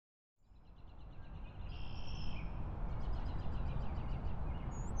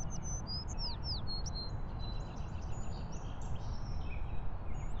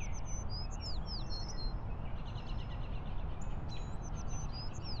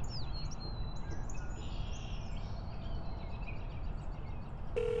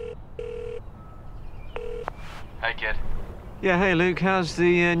Hey, kid. Yeah, hey Luke, how's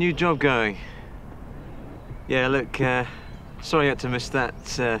the new job going? Yeah, look, sorry you had to miss that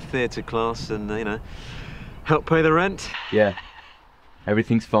theatre class and, you know, help pay the rent. Yeah,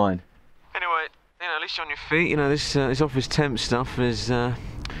 everything's fine. Anyway, you know, at least you're on your feet. You know, this office temp stuff is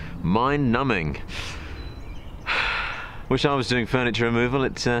mind-numbing. Wish I was doing furniture removal.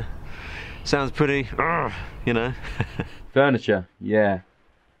 It sounds pretty, you know. Furniture, yeah.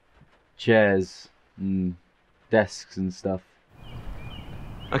 Chairs, and desks and stuff.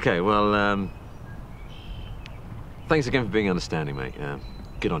 Okay, well, thanks again for being understanding, mate.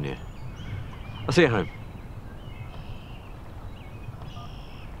 Good on you. I'll see you home.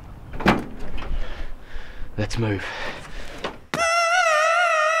 Let's move.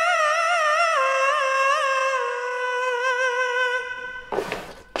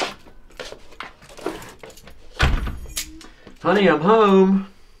 Honey, I'm home.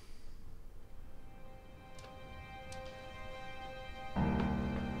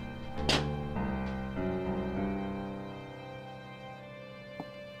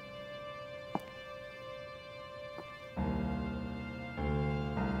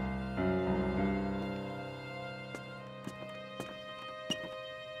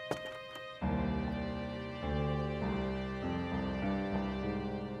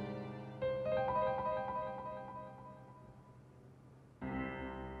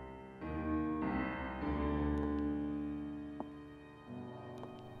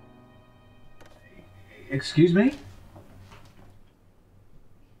 Excuse me?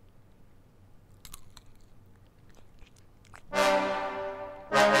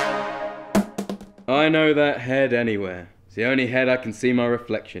 I know that head anywhere. It's the only head I can see my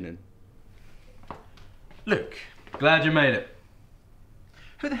reflection in. Luke, Glad you made it.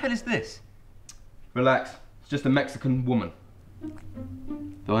 who the hell is this? Relax. It's just a Mexican woman.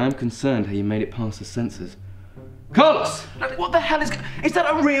 Though I am concerned how you made it past the sensors. Carlos! What the hell is that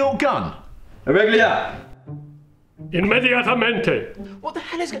a real gun? Irregular! Inmediatamente. What the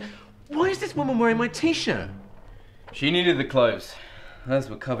hell is... Why is this woman wearing my t-shirt? She needed the clothes. Hers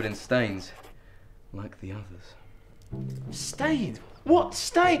were covered in stains. Like the others. Stained? What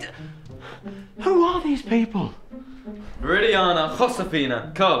stained? Who are these people? Viridiana,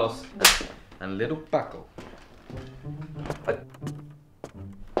 Josefina, Carlos, and little Paco.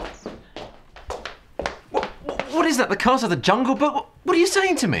 What is that? The Cast of the Jungle Book? What are you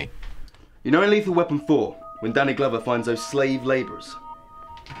saying to me? You know in Lethal Weapon 4, when Danny Glover finds those slave labourers?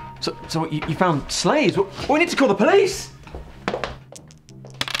 So you found slaves? Well, we need to call the police!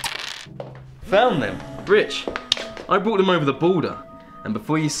 Found them. Rich. I brought them over the border. And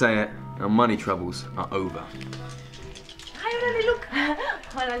before you say it, our money troubles are over. Hi, Luke.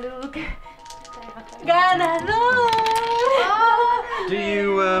 Hola, Luke. Ganador!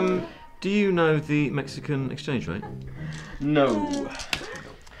 Do you know the Mexican exchange rate? No.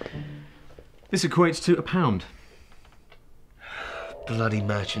 This equates to £1. Bloody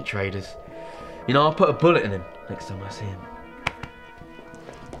merchant traders. You know, I'll put a bullet in him next time I see him.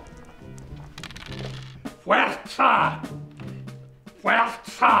 Fuerza!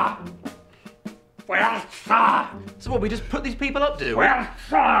 Fuerza! Fuerza! So what, we just put these people up, do we?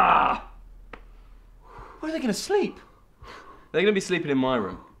 Fuerza! Where are they going to sleep? They're gonna be sleeping in my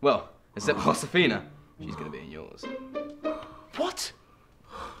room. Well, except Josefina. She's gonna be in yours. What?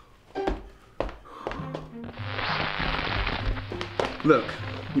 Look,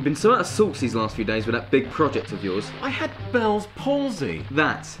 you've been so out of sorts these last few days with that big project of yours. I had Bell's palsy.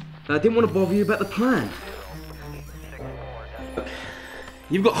 That. And I didn't want to bother you about the plan.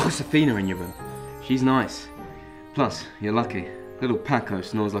 You've got Josefina in your room. She's nice. Plus, you're lucky. Little Paco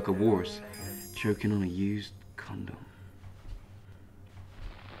snores like a walrus, choking on a used condom.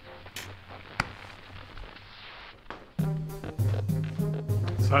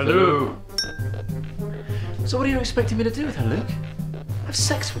 Salud! So what are you expecting me to do with her, Luke? Have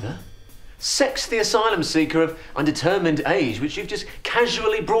sex with her? Sex the asylum seeker of undetermined age, which you've just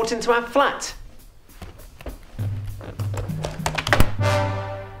casually brought into our flat?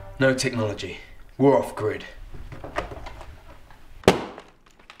 No technology. We're off grid.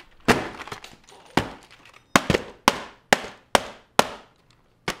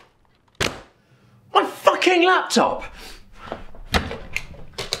 My fucking laptop!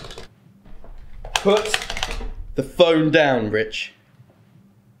 Put the phone down, Rich.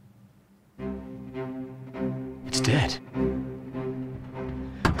 It's dead.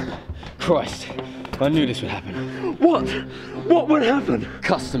 Christ, I knew this would happen. What? What would happen?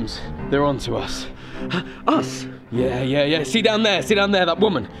 Customs, they're onto us. Us? Yeah. See down there, that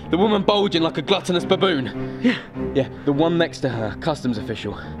woman. The woman bulging like a gluttonous baboon. Yeah. Yeah, the one next to her, customs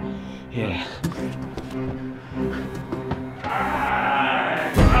official. Yeah.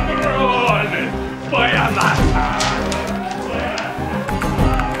 voy a matar.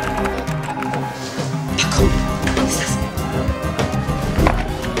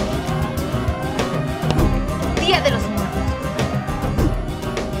 Día de los Muertos.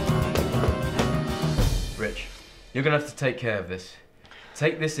 Rich, you're gonna have to take care of this.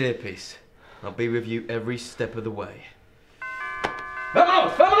 Take this earpiece. I'll be with you every step of the way.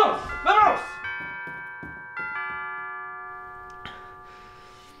 Vámonos! Vámonos! Vámonos!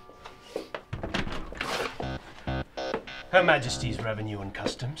 Her Majesty's Revenue and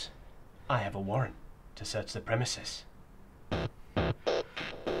Customs. I have a warrant to search the premises.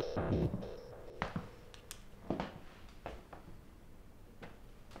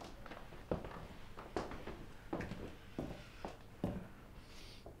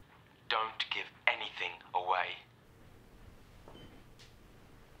 Don't give anything away.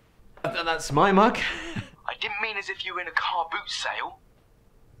 That's my mug. I didn't mean as if you were in a car boot sale.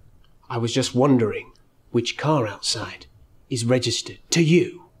 I was just wondering which car outside is registered to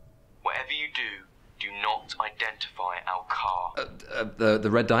you. Whatever you do not identify our car. The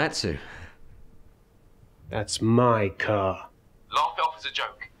red Daihatsu. That's my car. Laugh it off as a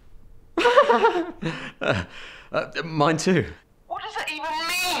joke. Mine too. What does that even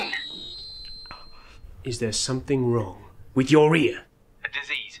mean? Is there something wrong with your ear? A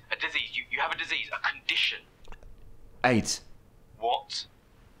disease. You have a disease, a condition. AIDS. What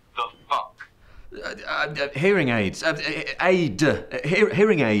the fuck? Hearing aids.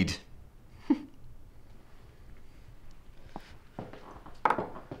 Hearing aid.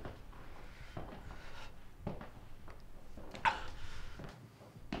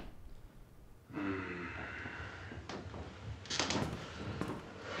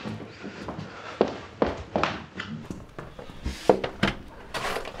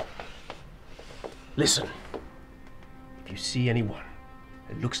 Listen, if you see anyone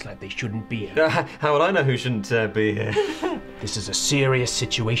that looks like they shouldn't be here, How would I know who shouldn't be here? this is a serious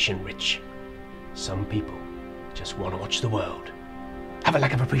situation, Rich. Some people just want to watch the world. Have a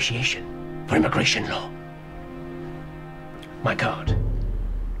lack of appreciation for immigration law. My card.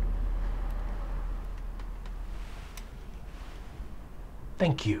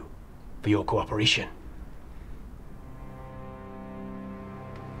 Thank you for your cooperation.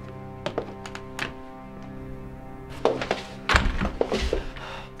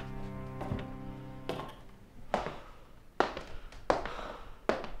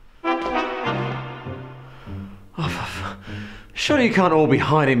 Surely you can't all be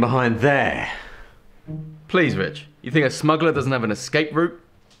hiding behind there. Please, Rich. You think a smuggler doesn't have an escape route?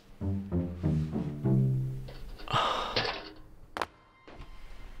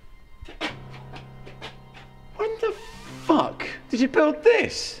 When the fuck did you build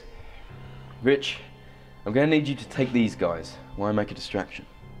this? Rich, I'm gonna need you to take these guys. Why make a distraction?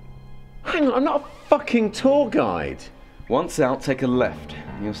 Hang on, I'm not a fucking tour guide. Once out, take a left.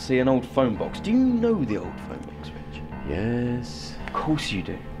 And you'll see an old phone box. Do you know the old phone box, Rich? Yes. Of course you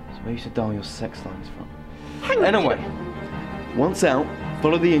do. It's where you used to dial your sex lines from. Hang on. Anyway, once out,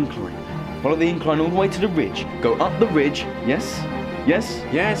 follow the incline. Follow the incline all the way to the ridge. Go up the ridge. Yes? Yes?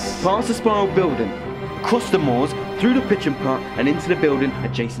 Yes. Past the spiral building. Across the moors, through the pitch and putt, and into the building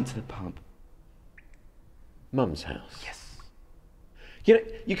adjacent to the pub. Mum's house. Yes. You know,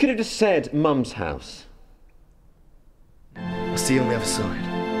 you could have just said Mum's house. I'll see you on the other side.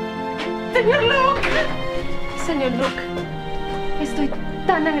 Señor Luke. Señor Luke, estoy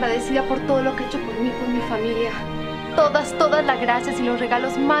tan agradecida por todo lo que ha hecho por mí y por mi familia. Todas las gracias y los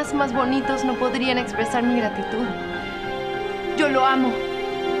regalos más bonitos no podrían expresar mi gratitud. Yo lo amo.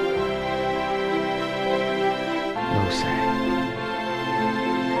 No sé.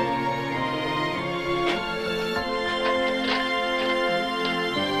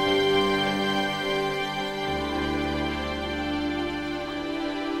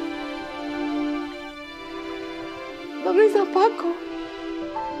 ¿Dónde está Paco?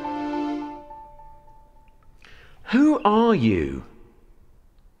 Who are you?